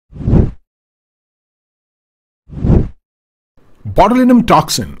Botulinum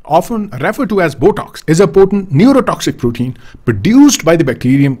toxin, often referred to as Botox, is a potent neurotoxic protein produced by the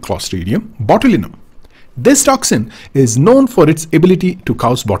bacterium Clostridium botulinum. This toxin is known for its ability to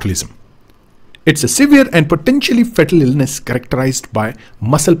cause botulism. It's a severe and potentially fatal illness characterized by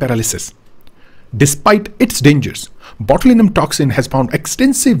muscle paralysis. Despite its dangers, botulinum toxin has found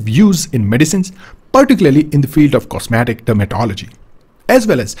extensive use in medicines, particularly in the field of cosmetic dermatology, as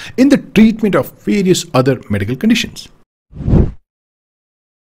well as in the treatment of various other medical conditions.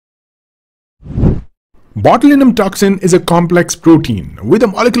 Botulinum toxin is a complex protein with a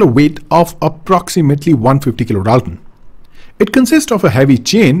molecular weight of approximately 150 kilodalton. It consists of a heavy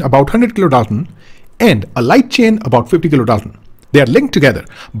chain about 100 kilodalton and a light chain about 50 kilodalton. They are linked together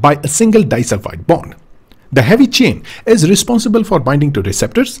by a single disulfide bond. The heavy chain is responsible for binding to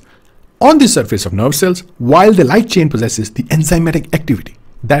receptors on the surface of nerve cells, while the light chain possesses the enzymatic activity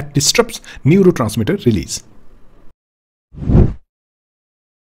that disrupts neurotransmitter release.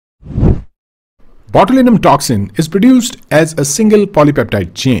 Botulinum toxin is produced as a single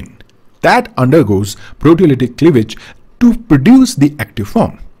polypeptide chain that undergoes proteolytic cleavage to produce the active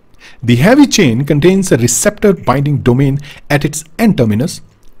form. The heavy chain contains a receptor binding domain at its N-terminus,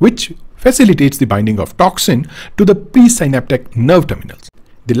 which facilitates the binding of toxin to the presynaptic nerve terminals.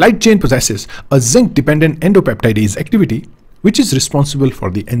 The light chain possesses a zinc-dependent endopeptidase activity, which is responsible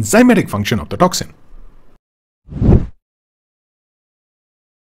for the enzymatic function of the toxin.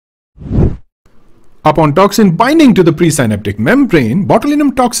 Upon toxin binding to the presynaptic membrane,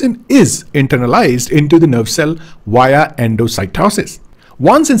 botulinum toxin is internalized into the nerve cell via endocytosis.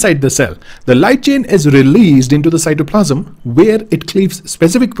 Once inside the cell, the light chain is released into the cytoplasm, where it cleaves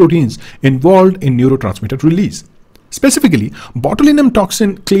specific proteins involved in neurotransmitter release. Specifically, botulinum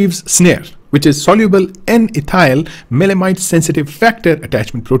toxin cleaves SNARE, which is soluble N-ethyl melamine sensitive factor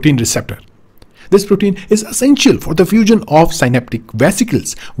attachment protein receptor. This protein is essential for the fusion of synaptic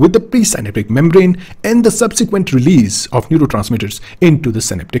vesicles with the presynaptic membrane and the subsequent release of neurotransmitters into the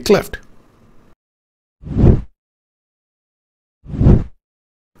synaptic cleft.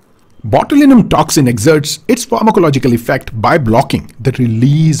 Botulinum toxin exerts its pharmacological effect by blocking the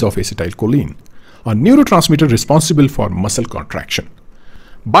release of acetylcholine, a neurotransmitter responsible for muscle contraction.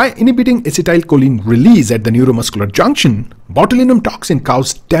 By inhibiting acetylcholine release at the neuromuscular junction, botulinum toxin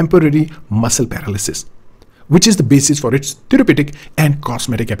causes temporary muscle paralysis, which is the basis for its therapeutic and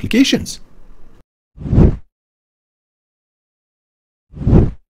cosmetic applications.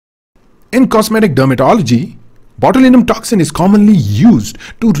 In cosmetic dermatology, botulinum toxin is commonly used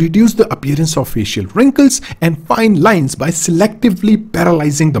to reduce the appearance of facial wrinkles and fine lines by selectively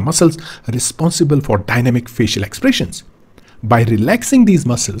paralyzing the muscles responsible for dynamic facial expressions. By relaxing these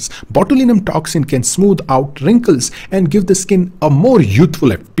muscles, botulinum toxin can smooth out wrinkles and give the skin a more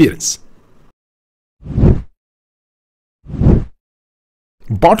youthful appearance.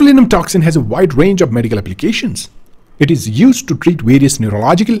 Botulinum toxin has a wide range of medical applications. It is used to treat various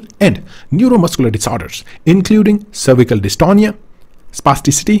neurological and neuromuscular disorders, including cervical dystonia,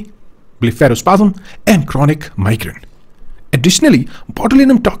 spasticity, blepharospasm, and chronic migraine. Additionally,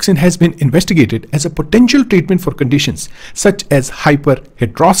 botulinum toxin has been investigated as a potential treatment for conditions such as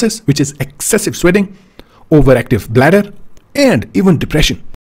hyperhidrosis, which is excessive sweating, overactive bladder, and even depression.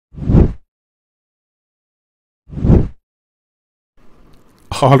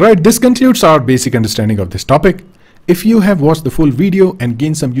 Alright, this concludes our basic understanding of this topic. If you have watched the full video and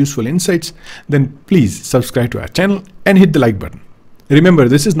gained some useful insights, then please subscribe to our channel and hit the like button. Remember,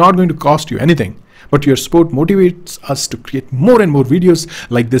 this is not going to cost you anything, but your support motivates us to create more and more videos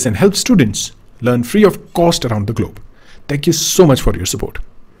like this and help students learn free of cost around the globe. Thank you so much for your support.